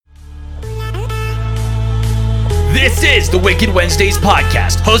This is the Wicked Wednesdays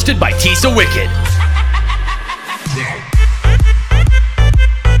podcast, hosted by Tisa Wicked.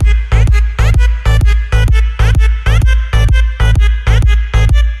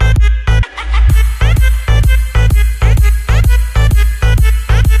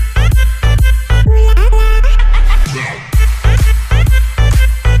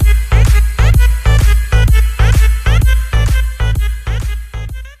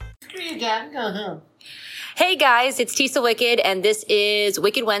 Hey guys, it's Tisa Wicked, and this is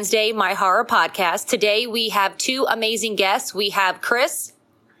Wicked Wednesday, my horror podcast. Today we have two amazing guests. We have Chris.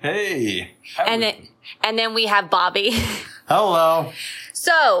 Hey. And then we have Bobby. Hello.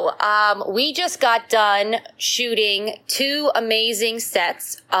 So, we just got done shooting two amazing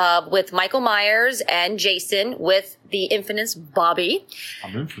sets with Michael Myers and Jason with the infamous Bobby.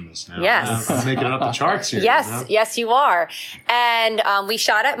 I'm infamous now. Yes. I'm making it up the charts here. Yes, you know? yes, you are. And we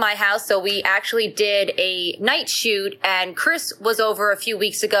shot at my house, so we actually did a night shoot, and Chris was over a few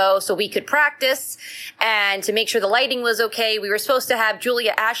weeks ago so we could practice and to make sure the lighting was okay. We were supposed to have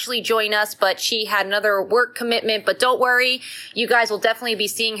Julia Ashley join us, but she had another work commitment. But don't worry, you guys will definitely be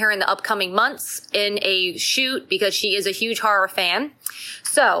seeing her in the upcoming months in a shoot because she is a huge horror fan.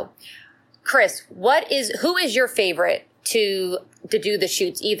 So, Chris, who is your favorite to do the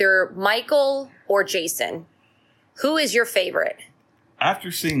shoots? Either Michael or Jason. Who is your favorite?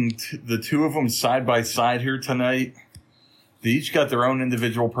 After seeing the two of them side by side here tonight, they each got their own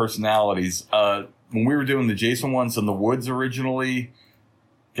individual personalities. When we were doing the Jason ones in the woods originally,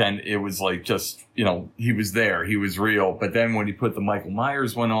 then it was like just, he was there. He was real. But then when he put the Michael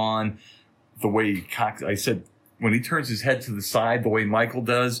Myers one on, the way I said, when he turns his head to the side, the way Michael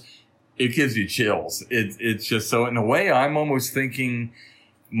does, it gives you chills. It's just so, in a way, I'm almost thinking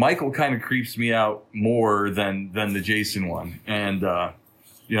Michael kind of creeps me out more than the Jason one. And,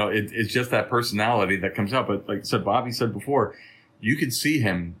 it's just that personality that comes out. But like I said, Bobby said before, you could see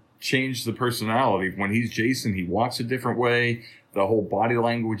him change the personality. When he's Jason, he walks a different way. The whole body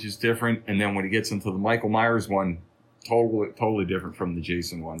language is different. And then when he gets into the Michael Myers one, totally different from the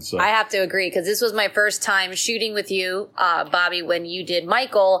Jason one. So I have to agree, because this was my first time shooting with you, Bobby, when you did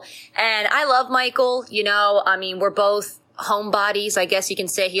Michael. And I love Michael. We're both homebodies, I guess you can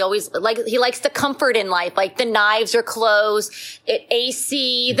say. He likes the comfort in life, like the knives are closed,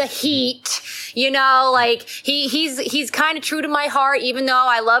 AC, the heat, he's kind of true to my heart, even though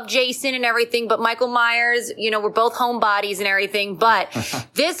I love Jason and everything. But Michael Myers, we're both homebodies and everything. But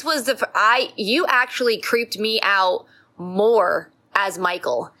this was you actually creeped me out more as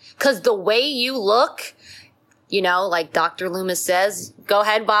Michael, because the way you look, like Dr. Loomis says. Go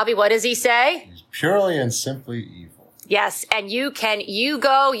ahead, Bobby. What does he say? He's purely and simply evil. Yes, and you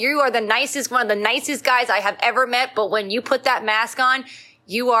are the nicest, one of the nicest guys I have ever met, but when you put that mask on,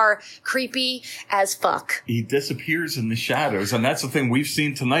 you are creepy as fuck. He disappears in the shadows, and that's the thing we've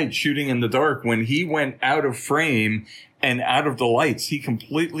seen tonight shooting in the dark. When he went out of frame and out of the lights, he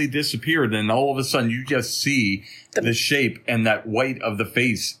completely disappeared, and all of a sudden you just see the shape and that white of the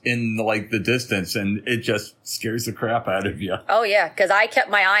face in the distance, and it just scares the crap out of you. Oh yeah, because I kept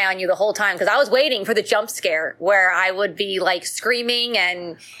my eye on you the whole time, because I was waiting for the jump scare where I would be screaming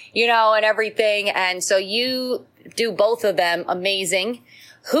and and everything. And so you do both of them amazing.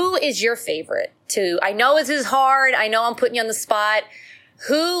 Who is your favorite I know this is hard, I know I'm putting you on the spot.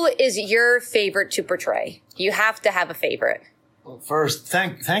 Who is your favorite to portray? You have to have a favorite. Well, first,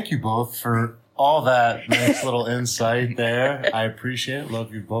 thank you both for all that nice little insight there. I appreciate it.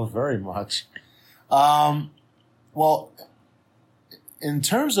 Love you both very much. Well, in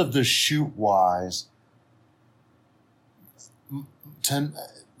terms of the shoot wise,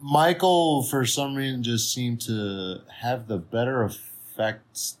 Michael for some reason just seemed to have the better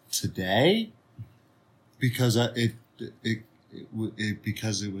effects today because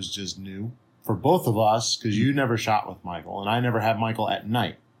because it was just new for both of us, because you never shot with Michael and I never had Michael at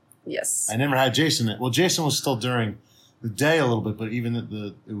night. Yes. I never had Jason. Well, Jason was still during the day a little bit, but even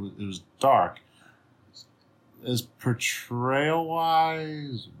it was dark. As portrayal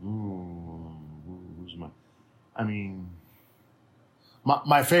wise,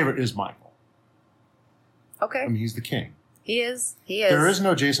 my favorite is Michael. Okay. He's the king. He is. There is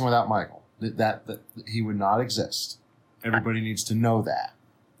no Jason without Michael. That he would not exist. Everybody needs to know that.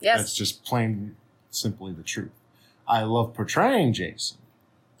 Yes. That's just plain, simply the truth. I love portraying Jason.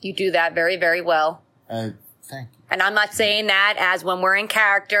 You do that very, very well. Thank you. And I'm not saying that as when we're in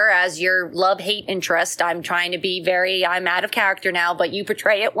character, as your love-hate interest. I'm trying to be I'm out of character now, but you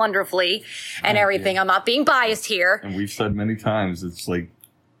portray it wonderfully and everything. I'm not being biased here. And we've said many times, it's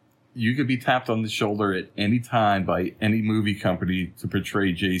you could be tapped on the shoulder at any time by any movie company to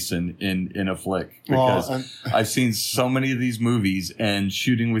portray Jason in a flick. Because I've seen so many of these movies, and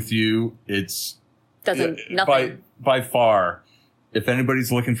shooting with you, it's nothing. By far. If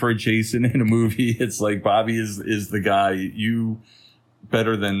anybody's looking for a Jason in a movie, it's like Bobby is the guy. You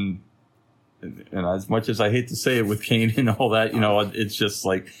better than, and as much as I hate to say it with Kane and all that, it's just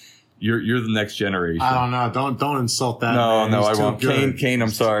like you're the next generation. I don't know. Don't insult that. No, man. no, He's I won't. good. Kane, I'm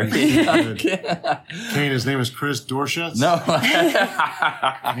sorry. Kane, his name is Chris Dorschutz. No,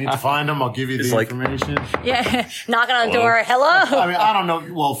 You need to find him. I'll give you the information. Yeah, knocking on the door. Hello. I mean, I don't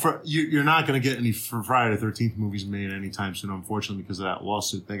know. Well, you're not going to get any Friday the 13th movies made anytime soon, unfortunately, because of that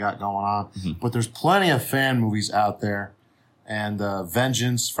lawsuit they got going on. Mm-hmm. But there's plenty of fan movies out there. And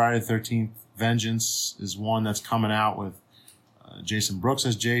Vengeance, Friday the 13th, Vengeance is one that's coming out with Jason Brooks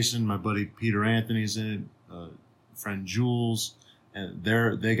as Jason. My buddy Peter Anthony's in it. Friend Jules. And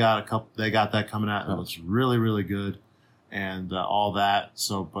they got that coming out. It looks really, really good. And all that.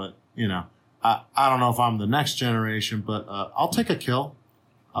 So, but, I don't know if I'm the next generation, but I'll take a kill.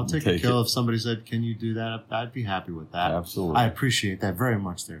 I'll take a kill if somebody said, "Can you do that?" I'd be happy with that. Absolutely. I appreciate that very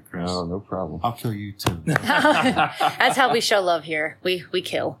much there, Chris. No problem. I'll kill you too. That's how we show love here. We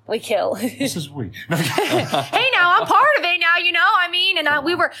kill. We kill. This is we. Hey, now I'm part of it now,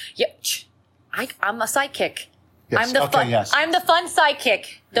 I'm a sidekick. Yes. I'm the fun. Yes. I'm the fun sidekick.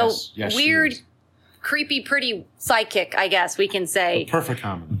 The Yes, weird, creepy, pretty sidekick, I guess we can say. The perfect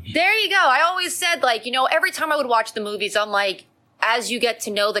combination. There you go. I always said, every time I would watch the movies, I'm like, as you get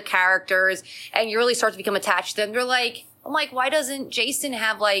to know the characters and you really start to become attached to them, I'm like, why doesn't Jason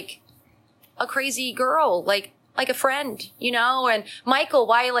have a crazy girl, like a friend, And Michael,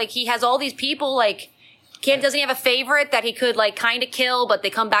 why he has all these people, doesn't he have a favorite that he could kind of kill, but they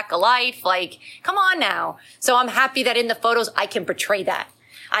come back to life? Come on now. So I'm happy that in the photos I can portray that.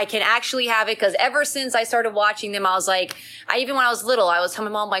 I can actually have it, because ever since I started watching them, I was even when I was little, I was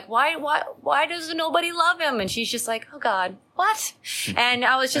telling my mom, why does nobody love him? And she's just like, oh God, what? And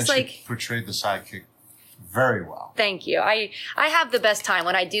I was just she portrayed the sidekick very well. Thank you. I have the best time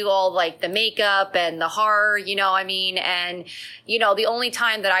when I do all the makeup and the horror, and the only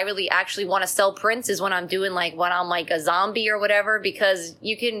time that I really actually want to sell prints is when I'm doing when I'm a zombie or whatever, because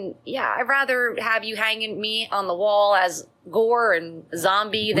I'd rather have you hanging me on the wall as gore and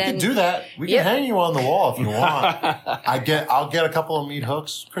zombie than. We can do that. We can hang you on the wall if you want. I'll get a couple of meat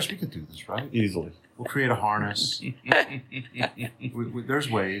hooks. Chris, we could do this, right? Easily. We'll create a harness. There's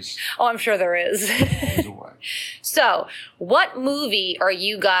ways. Oh, I'm sure there is. There's a way. So, what movie are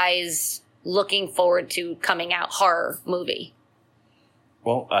you guys looking forward to coming out? Horror movie?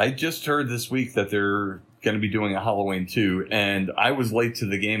 Well, I just heard this week that they're going to be doing a Halloween 2, and I was late to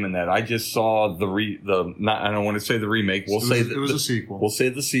the game in that. I just saw I don't want to say the remake. It was a sequel. We'll say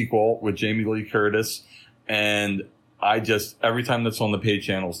the sequel with Jamie Lee Curtis, and every time that's on the paid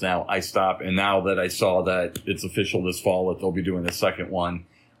channels now, I stop. And now that I saw that it's official this fall that they'll be doing the second one,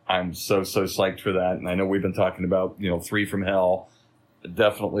 I'm so psyched for that. And I know we've been talking about, 3 from Hell.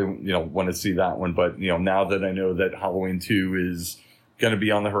 Definitely, want to see that one. But, now that I know that Halloween 2 is going to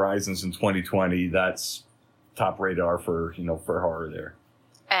be on the horizons in 2020, that's top radar for horror there.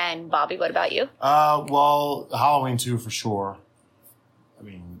 And Bobby, what about you? Well, Halloween 2 for sure. I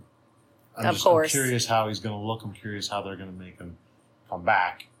mean, I'm curious how he's going to look. I'm curious how they're going to make him come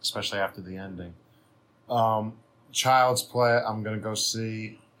back, especially after the ending. Child's Play, I'm going to go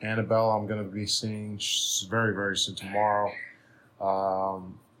see. Annabelle, I'm going to be seeing very, very soon tomorrow.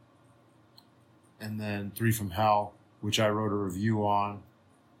 And then 3 from Hell, which I wrote a review on.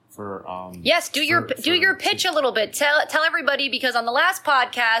 Yes, do your pitch a little bit. Tell everybody, because on the last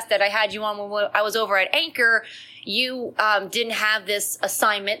podcast that I had you on when I was over at Anchor, you didn't have this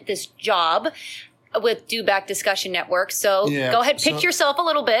assignment, this job with Do Back Discussion Network. So go ahead, pitch yourself a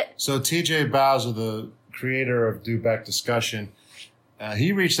little bit. So TJ Bowser, the creator of Do Back Discussion,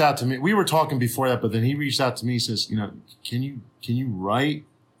 he reached out to me. We were talking before that, but then he reached out to me. He says, can you write?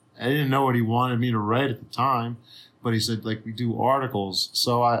 I didn't know what he wanted me to write at the time. But he said, we do articles.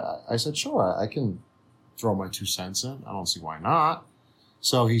 So I said, sure, I can throw my 2 cents in. I don't see why not.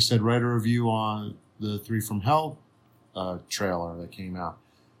 So he said, write a review on the 3 from Hell trailer that came out.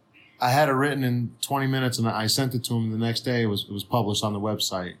 I had it written in 20 minutes, and I sent it to him the next day. It was published on the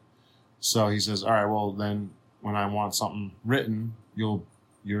website. So he says, all right, well, then when I want something written, you're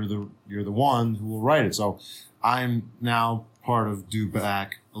the one who will write it. So I'm now part of Do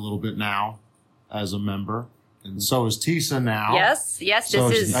Back a little bit now as a member. And so is Tisa now. Yes,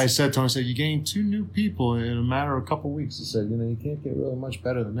 I said to him, you gained 2 new people in a matter of a couple of weeks. I said, you can't get really much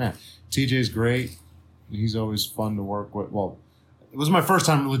better than that. TJ's great. He's always fun to work with. Well, it was my first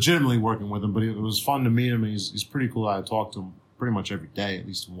time legitimately working with him, but it was fun to meet him. He's pretty cool. I talk to him pretty much every day, at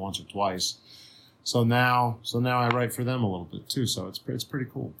least once or twice. So now I write for them a little bit too. So it's pretty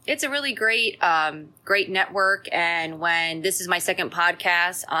cool. It's a really great network. And when this is my second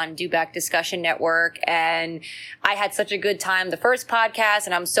podcast on Do Back Discussion Network, and I had such a good time the first podcast,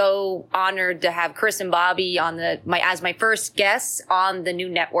 and I'm so honored to have Chris and Bobby on as my first guests on the new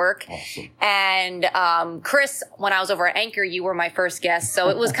network. Awesome. And Chris, when I was over at Anchor, you were my first guest. So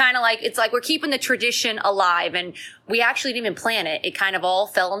it was kind of like, it's like we're keeping the tradition alive, and we actually didn't even plan it. It kind of all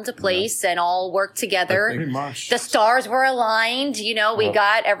fell into place and all worked together. Pretty much. The stars were aligned, we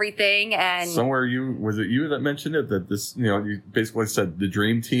got everything. And somewhere was it you that mentioned it, that this, you basically said the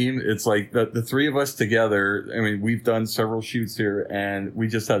dream team? It's like the three of us together. I mean, we've done several shoots here, and we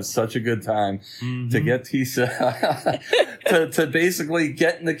just have such a good time to get Tisa to basically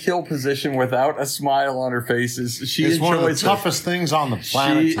get in the kill position without a smile on her face. She it's one of the enjoys toughest things on the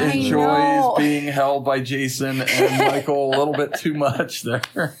planet. She enjoys being held by Jason and Michael a little bit too much there.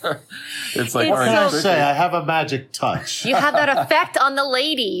 It's like, what can I so- say? I have a magic touch. you have that effect on the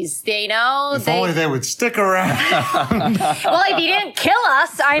ladies, If only they would stick around. Well, if you didn't kill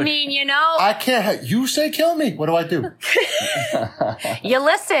us, I mean, I can't. You say kill me. What do I do? you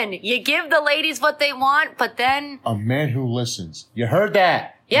listen, you give the ladies what they want, but then, A man who listens. You heard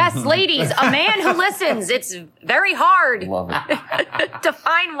that? yes, ladies, a man who listens. It's very hard love it. to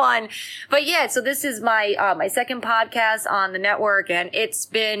find one. But yeah, so this is my my second podcast on the network, and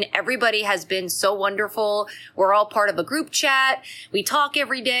everybody has been so wonderful. We're all part of a group chat. We talk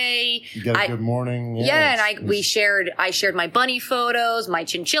every day. You got a good morning. Yeah, and I shared my bunny photos, my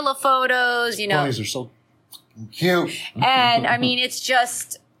chinchilla photos, Bunnies are so cute. And I mean,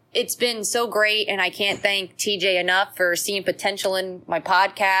 it's been so great, and I can't thank TJ enough for seeing potential in my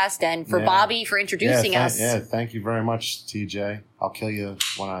podcast, and for Bobby for introducing us. Yeah, thank you very much, TJ. I'll kill you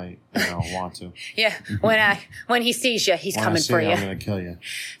when I want to. Yeah, when he sees you, he's coming for you. I'm going to kill you.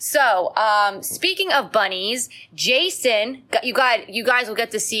 So, speaking of bunnies, Jason, you guys will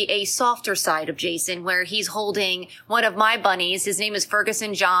get to see a softer side of Jason, where he's holding one of my bunnies. His name is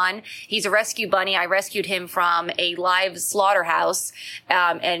Ferguson John. He's a rescue bunny. I rescued him from a live slaughterhouse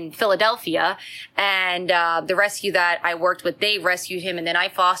in Philadelphia, and the rescue that I worked with, they rescued him, and then I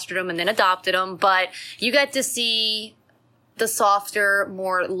fostered him and then adopted him. But you get to see the softer,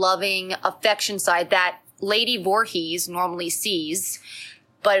 more loving, affection side that Lady Voorhees normally sees.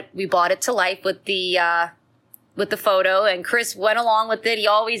 But we brought it to life with the photo, and Chris went along with it. He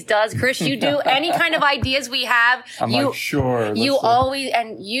always does. Chris, you do any kind of ideas we have. Sure. You always,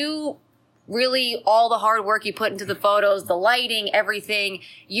 and you really, all the hard work you put into the photos, the lighting, everything,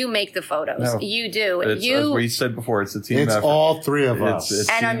 you make the photos. No, you do. as we said before, it's a team It's effort. all three of us. It's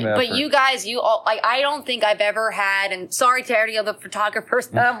And team but effort. you guys, I don't think I've ever had, and sorry to any of the photographers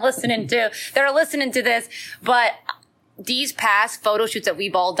that I'm listening to, that are listening to this, but these past photo shoots that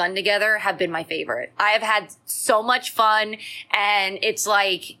we've all done together have been my favorite. I have had so much fun, and it's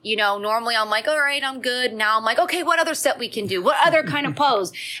like, normally I'm like, all right, I'm good. Now I'm like, okay, what other set we can do? What other kind of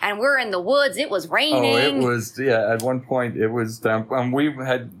pose? And we're in the woods. It was raining. Oh, it was, at one point it was, we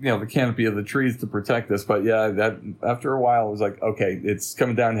had, the canopy of the trees to protect us, but that after a while it was like, okay, it's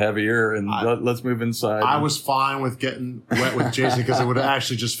coming down heavier, and let's move inside. I was fine with getting wet with Jason because it would have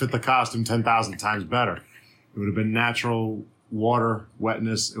actually just fit the costume 10,000 times better. It would have been natural water,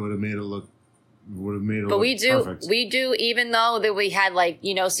 wetness. It would have made it look. But we perfect. do, even though that we had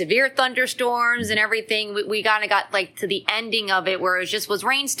severe thunderstorms and everything, we kind of got to the ending of it where it was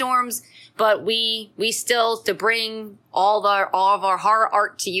rainstorms, but we still, to bring all of our horror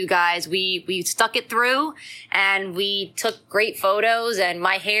art to you guys, we stuck it through, and we took great photos. And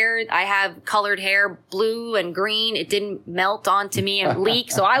my hair, I have colored hair, blue and green. It didn't melt onto me and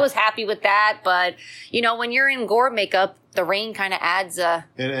leak. So I was happy with that. But when you're in gore makeup, the rain kind of adds It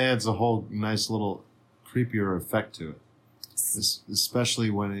adds a whole nice little creepier effect to it, especially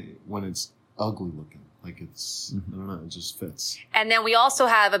when it's ugly looking. Like it's, I don't know, it just fits. And then we also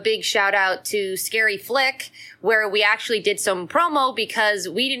have a big shout out to Scary Flick, where we actually did some promo because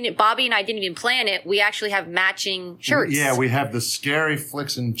Bobby and I didn't even plan it. We actually have matching shirts. Yeah, we have the Scary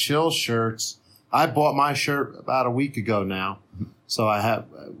Flicks and Chill shirts. I bought my shirt about a week ago now. So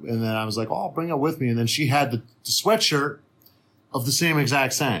and then I was like, oh, I'll bring it with me. And then she had the sweatshirt of the same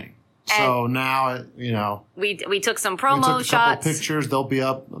exact saying. So now, we took some we promo took a shots. couple pictures. They'll be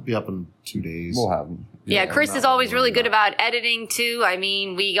up in 2 days. We'll have them. Yeah, Chris is always really good about editing too. I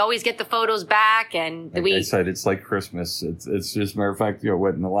mean, we always get the photos back, and Like I said, it's like Christmas. It's just, matter of fact,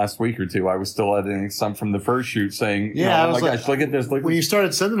 what, in the last week or two, I was still editing some from the first shoot saying, Yeah, I oh was my like, gosh, look at this. Look when you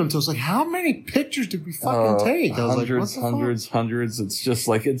started sending them to us, like, how many pictures did we fucking take? I was hundreds, like, what the fuck? hundreds. It's just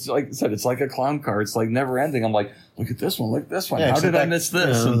like, it's like I said, it's like a clown car. It's like never ending. I'm like, look at this one, look at this one. Yeah, How except did I that, miss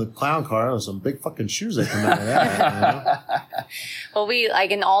this? The clown car, was some big fucking shoes that come out of that. well, we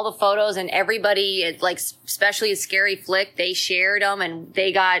like in all the photos, and everybody, it's like especially a Scary Flick, they shared them, and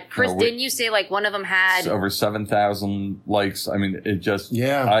they got Chris. Didn't you say like one of them had It's over 7,000 likes? I mean, it just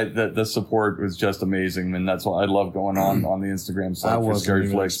the support was just amazing, and that's why I love going on the Instagram side I for wasn't Scary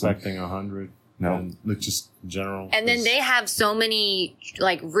even Flicks. expecting 100. No. And look, just in general. And then they have so many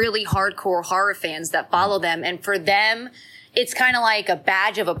like really hardcore horror fans that follow them. And for them, it's kind of like a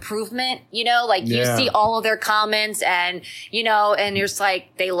badge of improvement, like you see all of their comments and, and you're just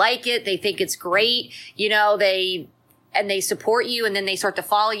like, they like it. They think it's great. They support you, and then they start to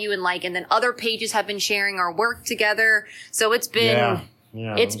follow you, and then other pages have been sharing our work together. So it's been,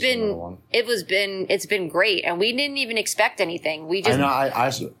 it's been great. And we didn't even expect anything. We just,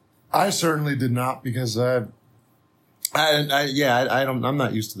 I certainly did not, because I'm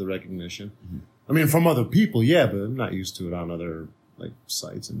not used to the recognition. Mm-hmm. I mean, from other people, yeah, but I'm not used to it on other like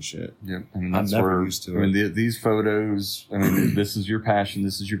sites and shit. Yeah, I mean, I'm never used to it. I mean, these photos. I mean, this is your passion.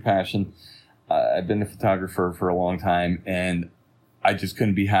 This is your passion. I've been a photographer for a long time, and I just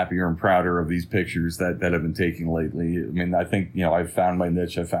couldn't be happier and prouder of these pictures that have been taken lately. I mean, I think I've found my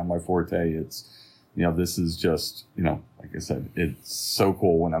niche. I found my forte. It's this is just like I said, it's so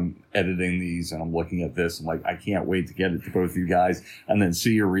cool when I'm editing these and I'm looking at this. I'm like, I can't wait to get it to both of you guys and then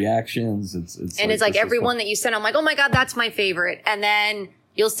see your reactions. It's like every one that you send, I'm like, oh my God, that's my favorite. And then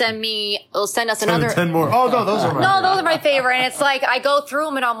you'll send us another 10 more. Oh no, those are my favorite. And it's like, I go through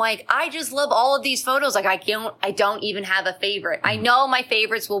them and I'm like, I just love all of these photos. Like I don't even have a favorite. I know my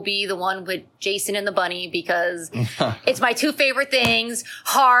favorites will be the one with Jason and the bunny, because it's my two favorite things,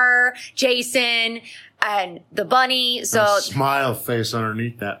 horror, Jason, and the bunny. So smile face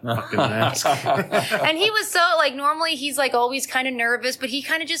underneath that fucking mask. And he was so like, normally he's like always kind of nervous, but he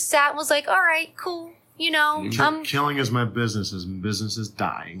kind of just sat and was like, all right, cool. Killing is my business. Business is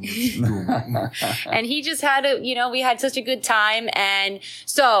dying. And he just had we had such a good time. And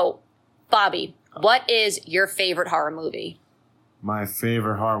so, Bobby, what is your favorite horror movie? My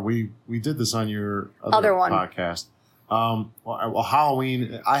favorite horror. We did this on your other one podcast. Well,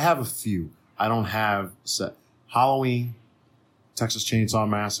 Halloween. I have a few. I don't have set. Halloween, Texas Chainsaw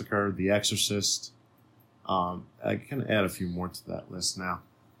Massacre, The Exorcist. I can add a few more to that list now.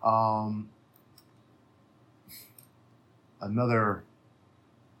 Another,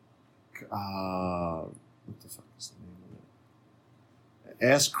 what the fuck is the name of it?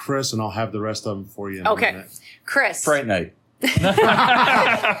 Ask Chris, and I'll have the rest of them for you in a minute. Chris. Fright Night. Oh,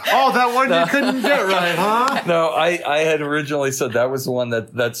 that one you couldn't get right, huh? No, I had originally said that was the one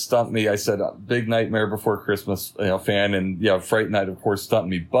that stumped me. I said Big Nightmare Before Christmas, fan, and Fright Night, of course, stumped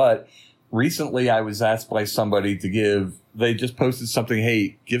me. But recently, I was asked by somebody they just posted something.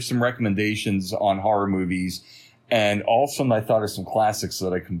 Hey, give some recommendations on horror movies. And all of a sudden, I thought of some classics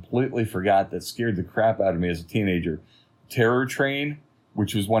that I completely forgot that scared the crap out of me as a teenager. Terror Train,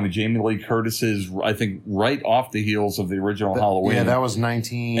 which was one of Jamie Lee Curtis's, I think, right off the heels of the original Halloween. Yeah, that was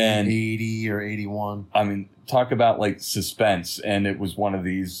 1980 or 81. I mean, talk about like suspense. And it was one of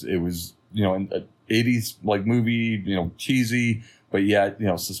these, it was, an 80s like movie, cheesy, but yet,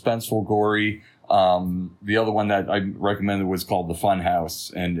 suspenseful, gory. The other one that I recommended was called The Fun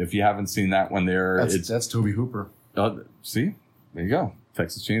House. And if you haven't seen that one that's Tobe Hooper. See, there you go.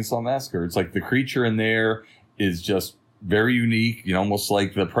 Texas Chainsaw Massacre. It's like the creature in there is just very unique, almost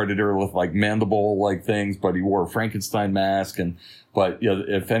like the Predator with like mandible like things, but he wore a Frankenstein mask. But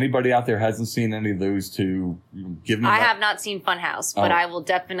if anybody out there hasn't seen any of those two, give me. I have not seen Funhouse, but I will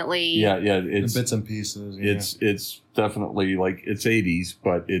definitely. Yeah, it's bits and pieces. Yeah. It's definitely like it's 80s,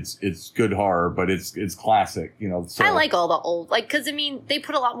 but it's good horror, but it's classic. So. I like all the old, because they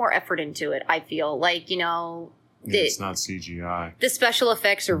put a lot more effort into it. I feel like it's not CGI. The special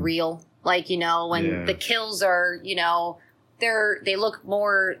effects are real. When the kills are, they look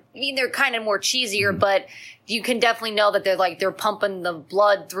more, they're kind of more cheesier, but you can definitely know that they're pumping the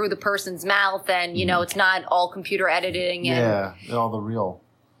blood through the person's mouth, and, it's not all computer editing. And, all the real.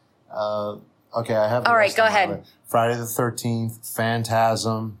 Okay, I have. All right, go ahead. Friday the 13th,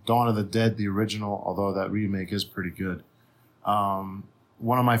 Phantasm, Dawn of the Dead, the original, although that remake is pretty good.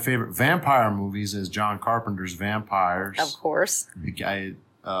 One of my favorite vampire movies is John Carpenter's Vampires. Of course.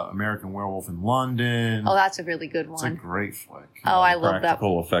 American Werewolf in London. Oh, that's a really good It's a one. great flick. Oh, I love that.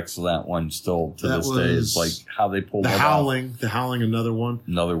 Practical effects of that one still to That this day is was like how they pulled The that off. Howling. The Howling, another one.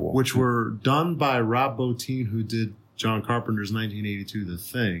 Another one. Which were done by Rob Bottin, who did John Carpenter's 1982 The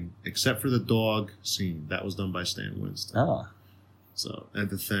Thing, except for the dog scene. That was done by Stan Winston. Ah. So, and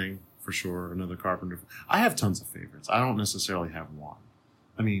The Thing, for sure, another Carpenter. I have tons of favorites. I don't necessarily have one.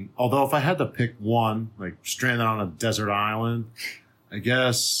 I mean, although if I had to pick one, like stranded on a desert island, I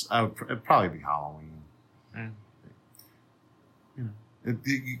guess it'd probably be Halloween. You know,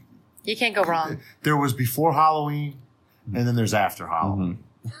 You can't go wrong. there was before Halloween, and then there's after Halloween.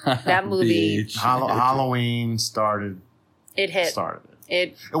 That movie, BH. Halloween started it hit.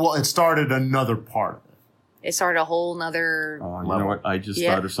 it. It started another part of it. It started a whole nother. You know what? I just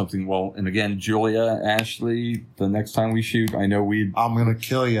Yeah. thought of something. Well, and again, Julia, Ashley, the next time we shoot, I know I'm gonna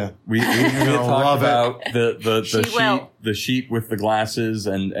kill you. we talked love it. about the She sheet will. the sheet with the glasses,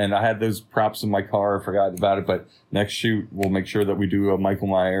 and I had those props in my car. I forgot about it, but next shoot we'll make sure that we do a Michael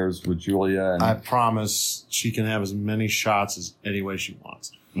Myers with Julia. And I promise she can have as many shots as any way she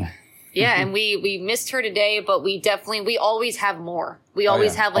wants. Yeah, and we missed her today, but we always have more. We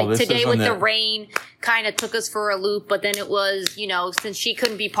always yeah. have Oh, this today is with on the the- rain kind of took us for a loop, but then it was, since she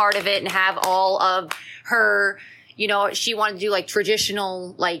couldn't be part of it and have all of her, she wanted to do like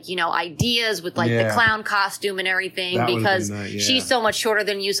traditional, ideas with the Yeah. clown costume and everything That would've because been that, yeah. she's so much shorter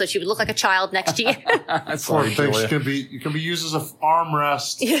than you, so she would look like a child next to you. Poor Sorry, thing, Julia. you can be used as an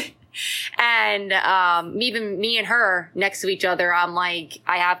armrest. And even me and her next to each other,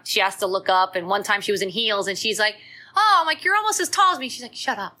 she has to look up. And one time she was in heels and she's like, oh, I'm like, you're almost as tall as me. She's like,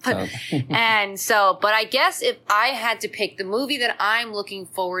 shut up. And so, but I guess if I had to pick the movie that I'm looking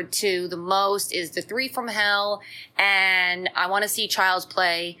forward to the most is The Three from Hell. And I want to see Child's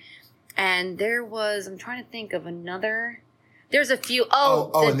Play. And I'm trying to think of another. There's a few.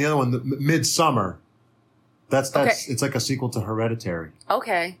 And the other one, Midsummer. That's Okay. it's like a sequel to Hereditary.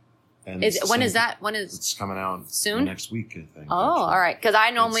 Okay. And When is that? When is? It's coming out Soon? next week, I think. Oh, all right. Because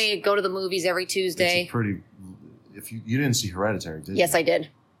I normally go to the movies every Tuesday. It's a pretty. If you didn't see Hereditary, did you? Yes, I did.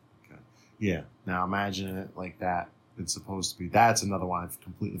 Okay. Yeah. Now imagine it like that. It's supposed to be. That's another one. I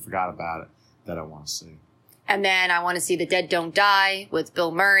completely forgot about it that I want to see. And then I want to see The Dead Don't Die with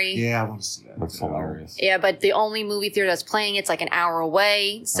Bill Murray. Yeah, I want to see that. That's hilarious. Yeah, but the only movie theater that's playing it's like an hour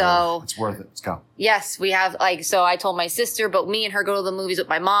away. So It's worth it. Let's go. yes, we have so I told my sister, but me and her go to the movies with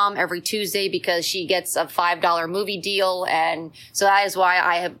my mom every Tuesday because she gets a $5 movie deal. And so that is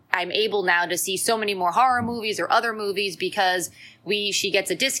why I'm able now to see so many more horror movies or other movies because she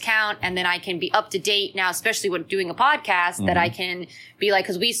gets a discount and then I can be up to date now, especially with doing a podcast that I can be like,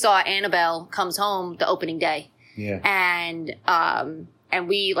 cause we saw Annabelle Comes Home the opening day. Yeah. And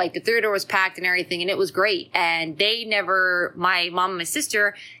we the theater was packed and everything and it was great. And my mom and my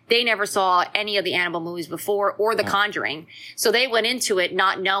sister, they never saw any of the Annabelle movies before or The Conjuring. So they went into it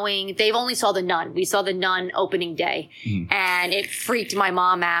not knowing, they've only saw The Nun. We saw The Nun opening day and it freaked my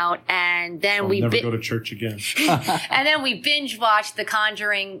mom out. And then I'll never go to church again. and then we binge watched The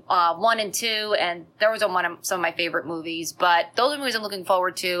Conjuring 1 and 2, and there was some of my favorite movies. But those are movies I'm looking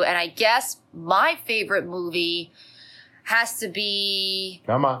forward to. And I guess my favorite movie has to be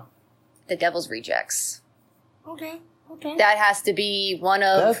Come on. The Devil's Rejects. Okay. That has to be one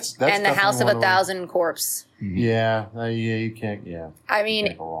of, That's and The House of a definitely one of them. Thousand Corpse. Yeah. You can't. Yeah. I You mean,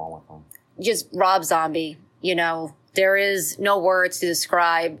 can't go wrong with them. just Rob Zombie. There is no words to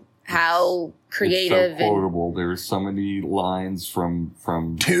describe how creative It's so quotable. There's so many lines from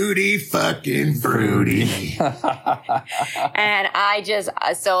Tutti fucking fruity. and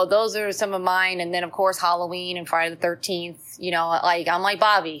so those are some of mine. And then of course Halloween and Friday the 13th, I'm like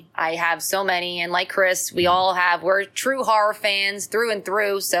Bobby. I have so many. And like Chris, we're true horror fans through and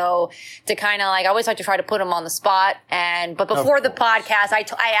through. So to kind of I always like to try to put them on the spot. But before the podcast, I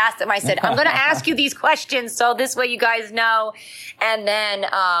asked them, I said, I'm going to ask you these questions. So this way you guys know. And then,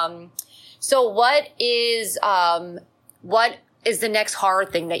 so what is the next horror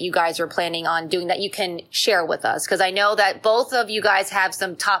thing that you guys are planning on doing that you can share with us? Because I know that both of you guys have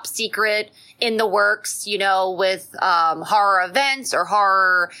some top secret in the works, with horror events or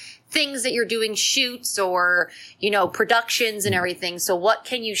horror things that you're doing, shoots or, productions and everything. So what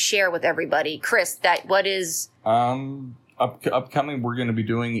can you share with everybody? Chris, what is... upcoming, we're going to be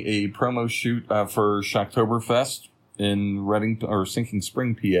doing a promo shoot for Shocktoberfest in Reading or Sinking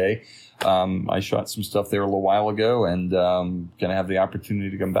Spring, PA. I shot some stuff there a little while ago and going to have the opportunity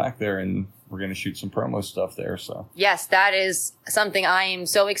to come back there and we're going to shoot some promo stuff there. So yes, that is something I am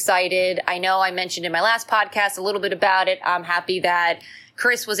so excited. I know I mentioned in my last podcast a little bit about it. I'm happy that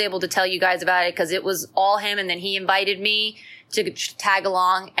Chris was able to tell you guys about it because it was all him and then he invited me to tag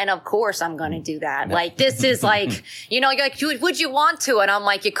along. And of course I'm going to do that. Like, this is like, you're like, would you want to? And I'm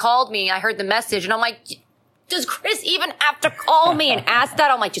like, you called me. I heard the message and I'm like, does Chris even have to call me and ask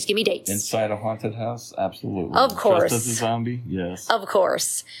that? I'm like, just give me dates. Inside a haunted house? Absolutely. Of course. Just as a zombie? Yes. Of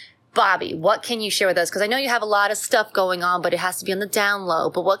course. Bobby, what can you share with us? Because I know you have a lot of stuff going on, but it has to be on the down low.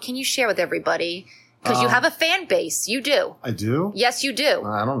 But what can you share with everybody? Because you have a fan base. You do. I do? Yes, you do.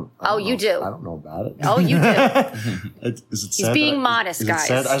 I don't you know. do. I don't know about it. Oh, you do. Is it He's being modest, guys.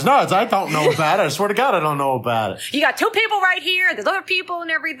 I don't know about it. I swear to God, I don't know about it. You got 2 people right here. There's other people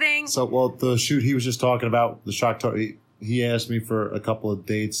and everything. So, well, the shoot he was just talking about, the Shocktober, he asked me for a couple of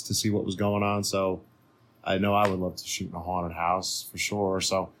dates to see what was going on. So I know I would love to shoot in a haunted house for sure.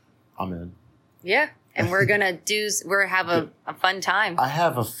 So I'm in. Yeah. And we're going to have a fun time. I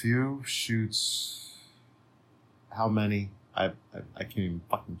have a few shoots. How many? I can't even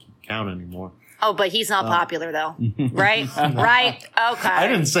fucking keep count anymore. Oh, but he's not popular though, right? Right? Okay. I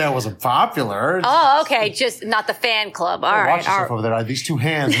didn't say I wasn't popular. Oh, okay. Just not the fan club. All right. Watch yourself over there. These 2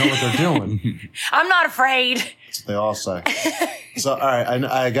 hands know what they're doing. I'm not afraid. That's what they all say. So, all right.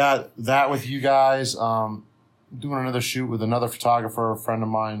 I got that with you guys. Doing another shoot with another photographer, a friend of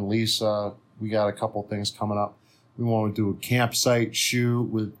mine, Lisa. We got a couple things coming up. We want to do a campsite shoot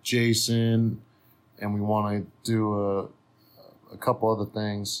with Jason. And we want to do a couple other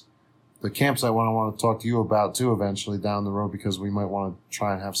things. The campsite one I want to talk to you about too eventually down the road because we might want to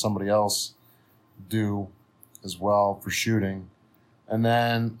try and have somebody else do as well for shooting. And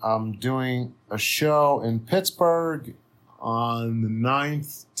then I'm doing a show in Pittsburgh on the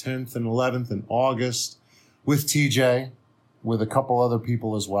 9th, 10th, and 11th in August with TJ, with a couple other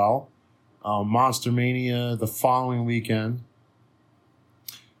people as well. Monster Mania the following weekend.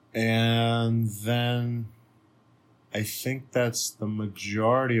 And then I think that's the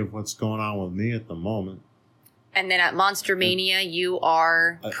majority of what's going on with me at the moment. And then at Monster Mania, you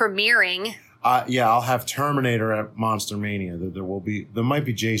are premiering. Yeah, I'll have Terminator at Monster Mania. There might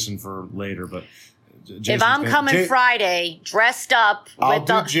be Jason for later, but if I'm coming Friday dressed up, I'll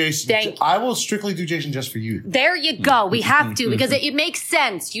do Jason. I will strictly do Jason just for you. There you go. We have to because it makes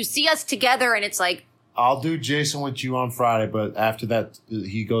sense. You see us together, and it's like. I'll do Jason with you on Friday, but after that,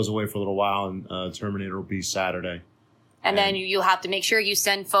 he goes away for a little while, and Terminator will be Saturday. And then you'll have to make sure you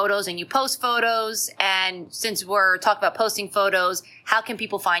send photos and you post photos. And since we're talking about posting photos, how can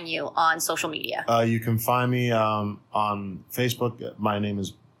people find you on social media? You can find me on Facebook. My name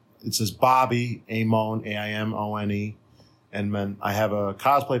it says Bobby Amone, Aimone. And then I have a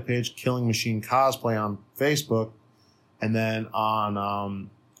cosplay page, Killing Machine Cosplay on Facebook. And then on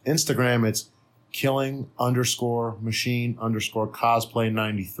Instagram, it's killing_machine_cosplay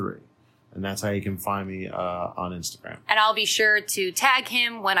 93. And that's how you can find me on Instagram. And I'll be sure to tag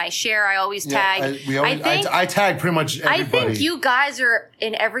him when I share. I always tag. I tag pretty much everybody. I think you guys are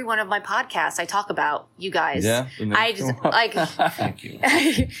in every one of my podcasts. I talk about you guys. Yeah. I just like. Thank you.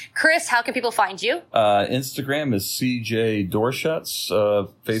 Chris, how can people find you? Instagram is CJ Dorschutz.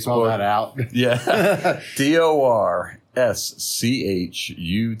 Facebook. Spell that out. Yeah. DORSCHUTZ.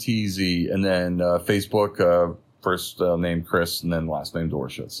 And then Facebook, first name Chris and then last name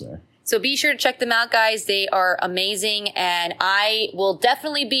Dorschutz there. So be sure to check them out, guys. They are amazing. And I will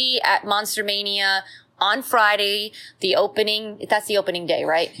definitely be at Monster Mania on Friday. That's the opening day,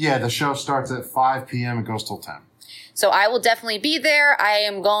 right? Yeah, the show starts at 5 p.m. and goes till 10. So I will definitely be there. I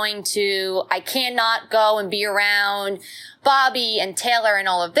cannot go and be around Bobby and Taylor and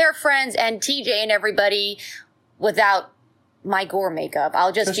all of their friends and TJ and everybody without my gore makeup.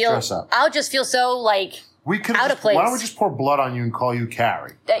 I'll just feel so like out of place. Why don't we just pour blood on you and call you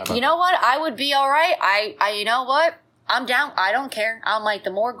Carrie? You know what? I would be all right. You know what? I'm down. I don't care. I'm like, the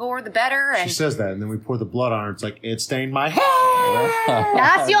more gore, the better. And she says that, and then we pour the blood on her. It's like, it stained my hair.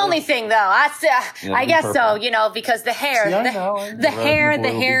 That's the only thing, though. I guess purple. So, because the hair, the hair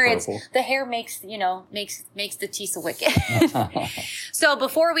makes the Tisa wicked. So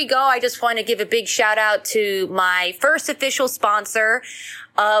before we go, I just want to give a big shout out to my first official sponsor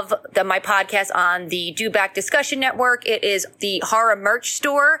of my podcast on the Do Back Discussion Network. It is the Horror Merch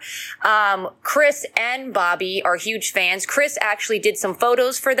Store. Chris and Bobby are huge fans. Chris actually did some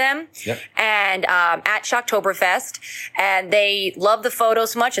photos for them. Yep. And at Shocktoberfest, and they love the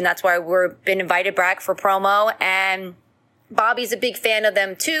photos so much, and that's why we've been invited back for promo. And Bobby's a big fan of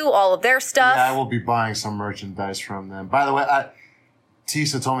them too, all of their stuff. Yeah, I will be buying some merchandise from them. By the way,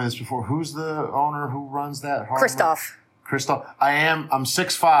 Tisa told me this before. Who's the owner who runs that? Christoph. Crystal, I'm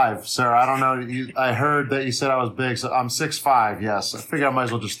 6'5", sir. I don't know. I heard that you said I was big, so I'm 6'5", yes. I figure I might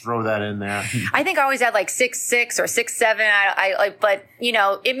as well just throw that in there. I think I always had like 6'6" or 6'7". I like, but you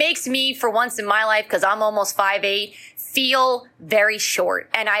know, it makes me for once in my life, because I'm almost 5'8", feel very short.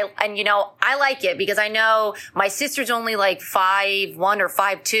 And you know, I like it because I know my sister's only like 5'1" or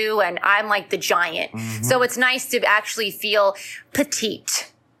 5'2", and I'm like the giant. Mm-hmm. So it's nice to actually feel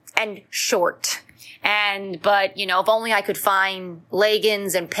petite and short. But you know, if only I could find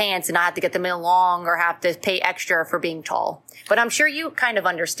leggings and pants and not have to get them in long or have to pay extra for being tall. But I'm sure you kind of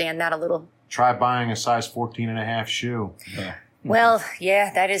understand that a little. Try buying a size 14.5 shoe. Yeah. Well,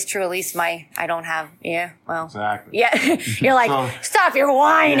 yeah, that is true. At least I don't have, well. Exactly. Yeah. You're like, stop your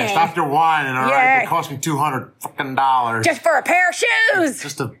whining. Yeah, stop your whining, all right? It cost me $200 just for a pair of shoes.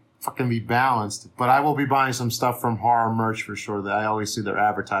 Just to fucking be balanced. But I will be buying some stuff from Horror Merch for sure. That I always see their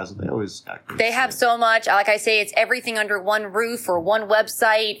advertising. They always got great They have so much. Like I say, it's everything under one roof or one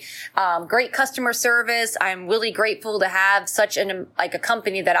website. Great customer service. I'm really grateful to have such a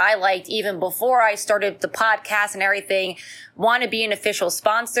company that I liked even before I started the podcast and everything. Want to be an official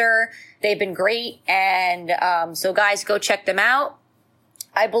sponsor. They've been great. And so guys, go check them out.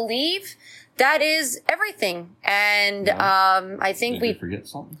 I believe that is everything. And I think Did you forget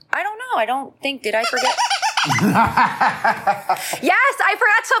something? I don't know. Did I forget? Yes, I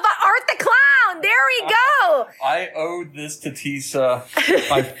forgot to about Art the Clown. There we go. I owed this to Tisa.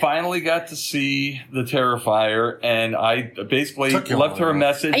 I finally got to see the Terrifier, and I basically left her a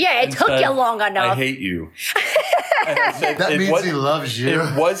message. Yeah, it took you long enough. I hate you. And I said, that means he loves you.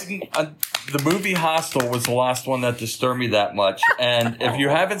 It wasn't. The movie Hostel was the last one that disturbed me that much. And if you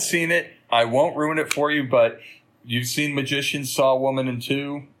haven't seen it, I won't ruin it for you, but you've seen Magician, Saw a Woman in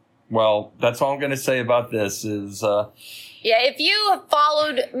 2. Well, that's all I'm going to say about this is... Yeah, if you have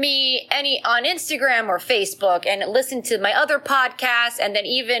followed me on Instagram or Facebook and listened to my other podcasts and then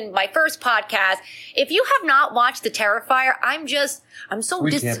even my first podcast, if you have not watched The Terrifier, I'm so we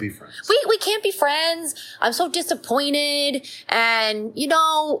can't be friends. We can't be friends. I'm so disappointed. And, you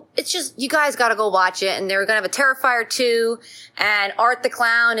know, it's just, you guys got to go watch it. And they're going to have a Terrifier 2. And Art the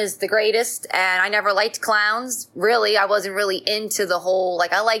Clown is the greatest. And I never liked clowns. Really, I wasn't really into the whole,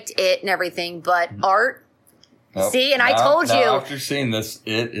 like, I liked it and everything, but Art... See, and I told you. After seeing this,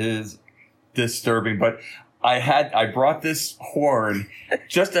 it is disturbing. But I brought this horn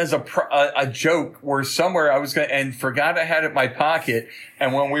just as a joke where somewhere I was going to, and forgot I had it in my pocket.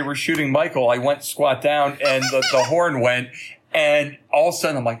 And when we were shooting Michael, I went squat down and the horn went. And all of a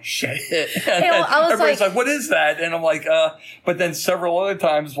sudden, I'm like, shit. And everybody's like, what is that? And I'm like, but then several other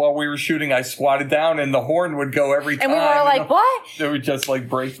times while we were shooting, I squatted down and the horn would go every time. And we were all like, what? It would just like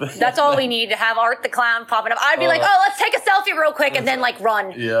break the... That's all we need to have Art the Clown popping up. I'd be like, let's take a selfie real quick and then like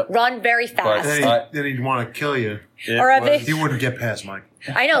run. Yeah. Run very fast. Then he'd want to kill you. He wouldn't get past Mike.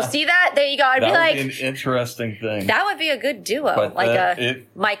 I know. See that? There you go. I'd be like, would be an interesting thing. That would be a good duo. But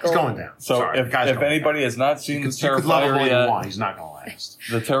Michael. He's going down. So Sorry, if anybody has not seen the Terrifier yet, he's not going to last.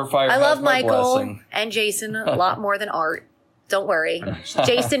 The Terrifier I love Michael blessing. and Jason a lot more than Art. Don't worry.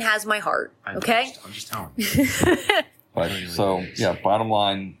 Jason has my heart. Okay? I'm just telling you. But, so, yeah, bottom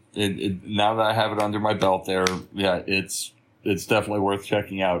line, now that I have it under my belt there, yeah, it's definitely worth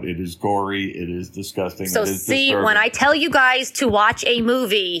checking out. It is gory. It is disgusting. So it is see, disturbing. when I tell you guys to watch a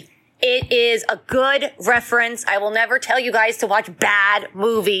movie, it is a good reference. I will never tell you guys to watch bad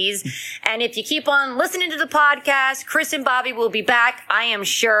movies. And if you keep on listening to the podcast, Chris and Bobby will be back. I am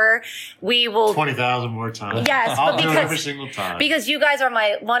sure we will. 20,000 more times. Yes. I'll do it every single time. Because you guys are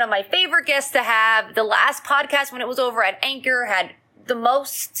one of my favorite guests to have. The last podcast when it was over at Anchor had the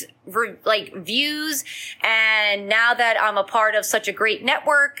most views, and now that I'm a part of such a great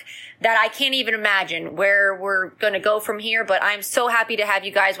network that I can't even imagine where we're going to go from here. But I'm so happy to have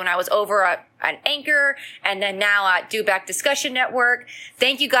you guys when I was over at Anchor and then now at Do Back Discussion Network.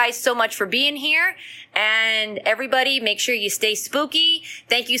 Thank you guys so much for being here, and everybody make sure you stay spooky.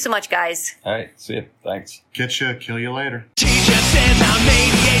 Thank you so much, guys. All right, see you. Thanks. Get you, kill you later.